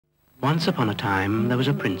Once upon a time, there was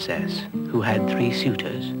a princess who had 3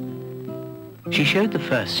 suitors. She showed the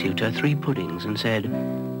first suitor 3 puddings and said,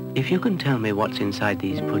 "If you can tell me what's inside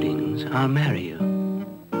these puddings, I'll marry you."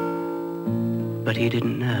 But he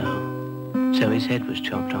didn't know, so his head was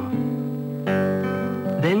chopped off.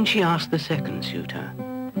 Then she asked the second suitor,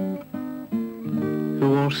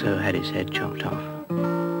 who also had his head chopped off.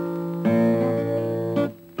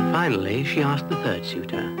 Finally, she asked the third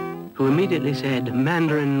suitor, who immediately said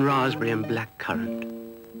mandarin, raspberry, and blackcurrant,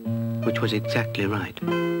 which was exactly right.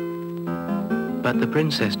 But the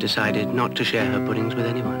princess decided not to share her puddings with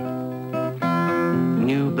anyone.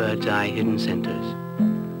 New bird's eye hidden centers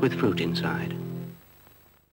with fruit inside.